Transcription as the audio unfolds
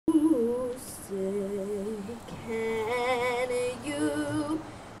Say, can you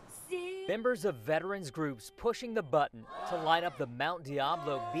see? Members of veterans groups pushing the button to light up the Mount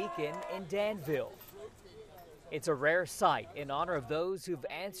Diablo beacon in Danville. It's a rare sight in honor of those who've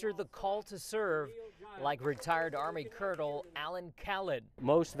answered the call to serve, like retired Army Colonel Alan Khaled.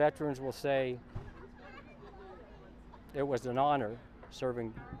 Most veterans will say it was an honor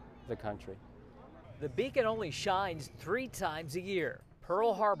serving the country. The beacon only shines 3 times a year: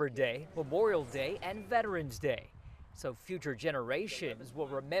 Pearl Harbor Day, Memorial Day, and Veterans Day. So future generations will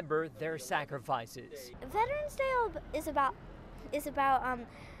remember their sacrifices. Veterans Day is about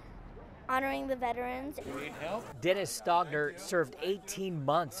honoring the veterans. Need help? Dennis Stogner served 18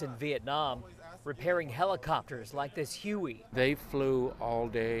 months in Vietnam, repairing helicopters like this Huey. They flew all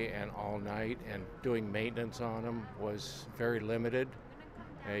day and all night, and doing maintenance on them was very limited.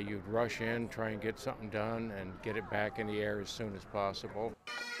 You'd rush in, try and get something done, and get it back in the air as soon as possible.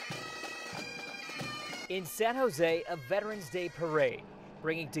 In San Jose, a Veterans Day parade,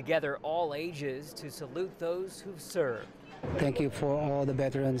 bringing together all ages to salute those who've served. Thank you for all the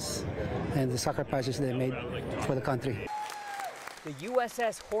veterans and the sacrifices they made for the country. The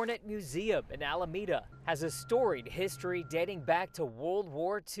USS Hornet Museum in Alameda has a storied history dating back to World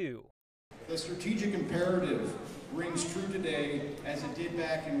War II. The strategic imperative rings true today as it did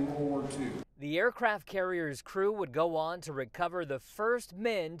back in World War II. The aircraft carrier's crew would go on to recover the first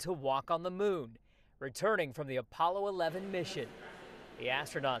men to walk on the moon, returning from the Apollo 11 mission. The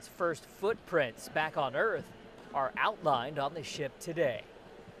astronauts' first footprints back on Earth are outlined on the ship today.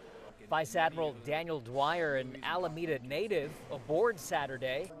 Vice Admiral Daniel Dwyer, an Alameda native, aboard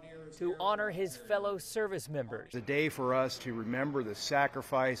Saturday to honor his fellow service members. It's a day for us to remember the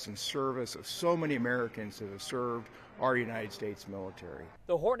sacrifice and service of so many Americans that have served our United States military.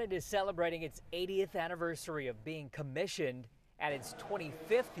 The Hornet is celebrating its 80th anniversary of being commissioned and its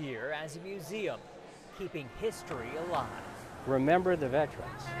 25th year as a museum, keeping history alive. Remember the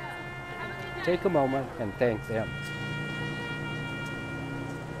veterans. Take a moment and thank them.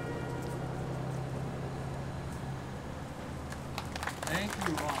 Thank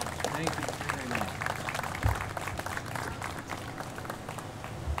you, Ron. Thank you very much.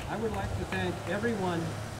 I would like to thank everyone